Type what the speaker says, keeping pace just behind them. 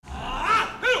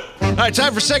All right,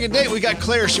 time for second date. We got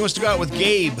Claire. She wants to go out with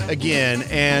Gabe again.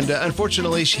 And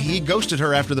unfortunately, he ghosted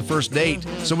her after the first date.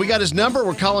 So we got his number.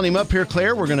 We're calling him up here,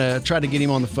 Claire. We're going to try to get him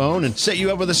on the phone and set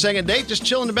you up with a second date. Just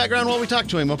chill in the background while we talk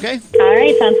to him, okay? All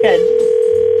right, sounds good.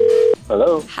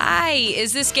 Hello. Hi,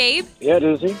 is this Gabe? Yeah,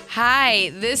 this is he.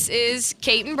 Hi, this is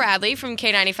Cait and Bradley from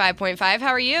K95.5. How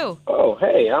are you? Oh,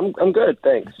 hey, I'm good,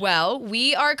 thanks. Well,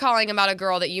 we are calling about a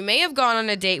girl that you may have gone on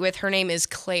a date with. Her name is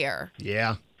Claire.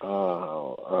 Yeah.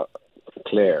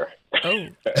 Claire. Oh.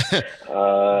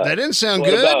 That didn't sound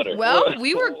What good. about her? Well,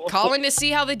 we were calling to see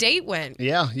how the date went.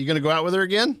 Yeah, you going to go out with her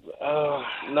again?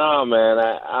 No, man.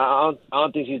 I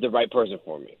don't think she's the right person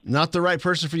for me. Not the right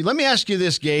person for you. Let me ask you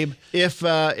this, Gabe. If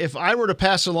I were to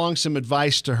pass along some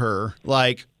advice to her,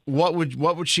 like what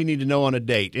would she need to know on a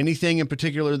date? Anything in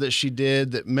particular that she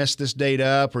did that messed this date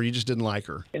up, or you just didn't like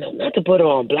her? Not to put her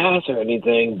on blast or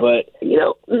anything, but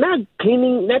not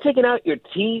cleaning, not taking out your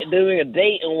teeth during a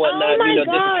date and whatnot. Oh my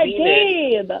God,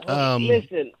 disappearing.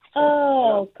 Gabe! Listen.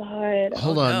 Oh God!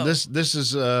 Hold on. no. This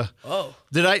is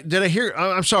Did I hear?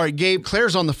 I'm sorry, Gabe.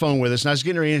 Claire's on the phone with us, and I was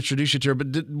getting ready to introduce you to her.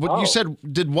 But you said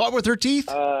did what with her teeth?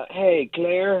 Hey,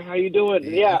 Claire, how you doing?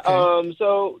 Yeah. Okay.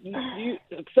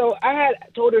 So I had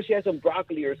told her she had some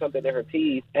broccoli or something in her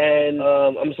teeth, and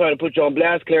I'm sorry to put you on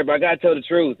blast, Claire, but I gotta tell the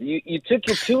truth. You took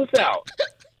your tooth out.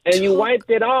 And you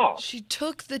wiped it off. She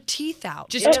took the teeth out.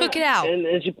 Just took it out.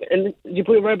 And you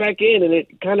put it right back in, and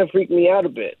it kind of freaked me out a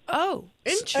bit. Oh,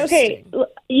 interesting. Okay,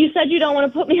 you said you don't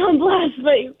want to put me on blast,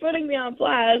 but you're putting me on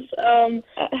blast. I'm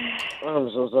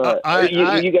so sorry.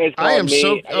 You guys I am called me.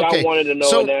 so okay. Y'all wanted to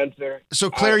know an answer. So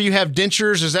Claire, you have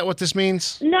dentures. Is that what this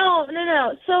means? No.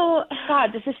 So,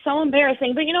 God, this is so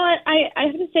embarrassing. But you know what? I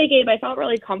have to say, Gabe, I felt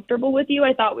really comfortable with you.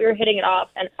 I thought we were hitting it off,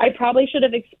 and I probably should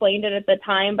have explained it at the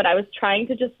time, but I was trying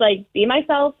to just be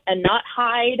myself and not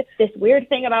hide this weird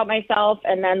thing about myself.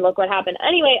 And then look what happened.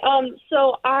 Anyway,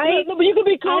 so I. No, but you can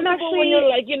be comfortable when you're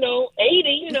 80.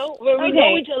 When we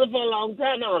know each other for a long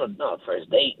time. No, first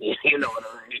date. You know what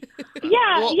I mean? Yeah,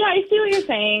 I see what you're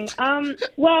saying.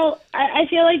 Well, I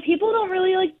feel like people don't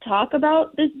really talk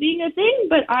about this being a thing,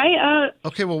 but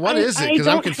Okay, well, what is it? Because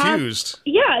I'm confused.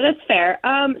 Yeah, that's fair.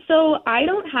 So I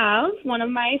don't have one of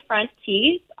my front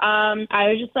teeth. I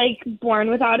was just born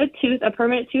without a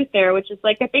permanent tooth there, which is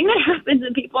a thing that happens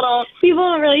and people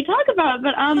don't really talk about.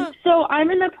 But so I'm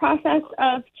in the process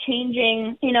of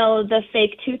changing, the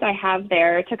fake tooth I have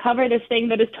there to cover this thing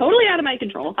that is totally out of my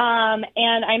control.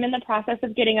 And I'm in the process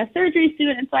of getting a surgery soon,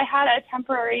 and so I had a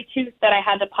temporary tooth that I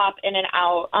had to pop in and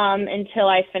out until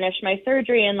I finished my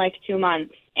surgery in 2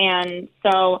 months. And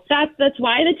so that's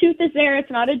why the tooth is there.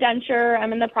 It's not a denture.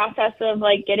 I'm in the process of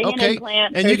getting an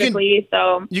implant and surgically.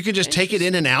 You can just take it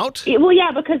in and out? Well,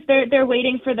 yeah, because they're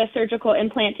waiting for the surgical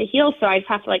implant to heal, so I just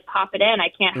have to pop it in. I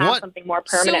can't have something more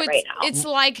permanent right now. It's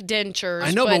like dentures.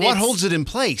 I know, but what holds it in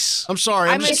place? I'm sorry,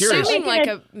 I'm just curious. I'm assuming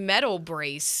a metal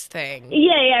brace thing.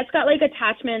 Yeah, it's got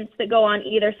attachments that go on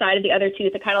either side of the other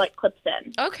tooth. It kind of clips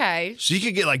in. Okay. So you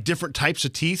could get different types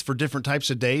of teeth for different types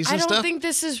of days and stuff? I don't think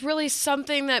this is really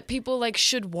something that people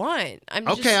should want. I'm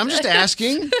just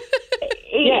asking.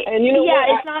 Yeah, and you know what?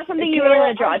 It's not something you really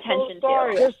want to draw attention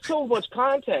to. There's so much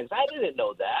context. I didn't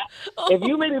know that. If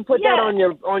you maybe put that on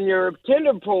your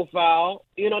Tinder profile,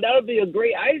 that would be a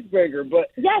great icebreaker.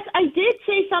 But yes, I did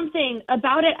say something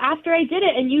about it after I did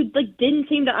it, and you didn't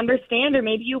seem to understand, or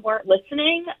maybe you weren't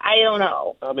listening. I don't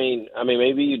know. I mean,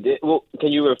 maybe you did. Well,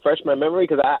 can you refresh my memory?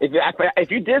 Because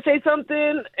if you did say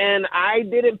something and I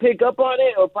didn't pick up on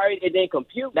it, or probably it didn't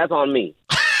compute, that's on me.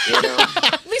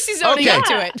 At least he's owning up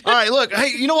to it. All right, look. Hey,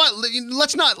 you know what?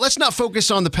 Let's not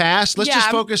focus on the past. Let's just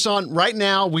focus on right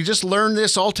now. We just learned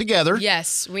this all together.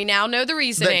 Yes, we now know the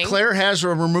reasoning. That Claire has a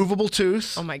removable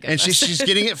tooth. Oh my goodness. And she's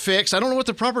getting it fixed. I don't know what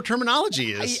the proper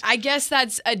terminology is. I guess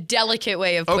that's a delicate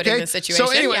way of putting the situation.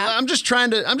 So anyway, I'm just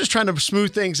trying to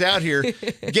smooth things out here.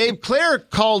 Gabe, Claire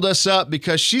called us up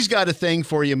because she's got a thing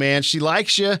for you, man. She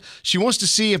likes you. She wants to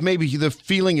see if maybe the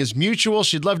feeling is mutual.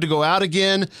 She'd love to go out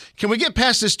again. Can we get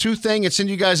past this tooth thing and send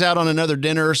you guys out on another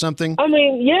dinner or something? I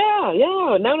mean, yeah.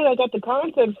 Now that I got the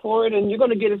concept for it and you're going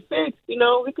to get it fixed,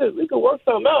 we could work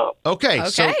something out. Okay.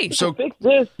 So fix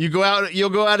this. You'll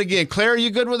go out again. Claire, are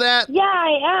you good with that? Yeah,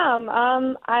 I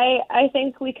am. I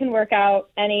think we can work out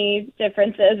any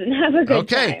differences and have a good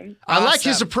time. I like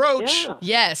his approach. Yeah.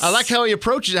 Yes. I like how he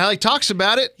approaches it, how he talks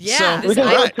about it. Yeah. We can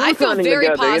go I feel very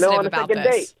together, positive on a about second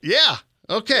this. date. Yeah.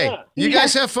 Okay. Yeah. You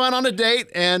guys have fun on a date,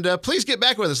 and please get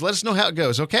back with us. Let us know how it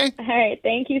goes, okay? All right.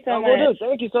 Thank you so much. Will do.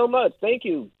 Thank you so much. Thank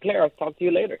you, Claire. I'll talk to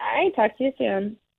you later. All right. Talk to you soon.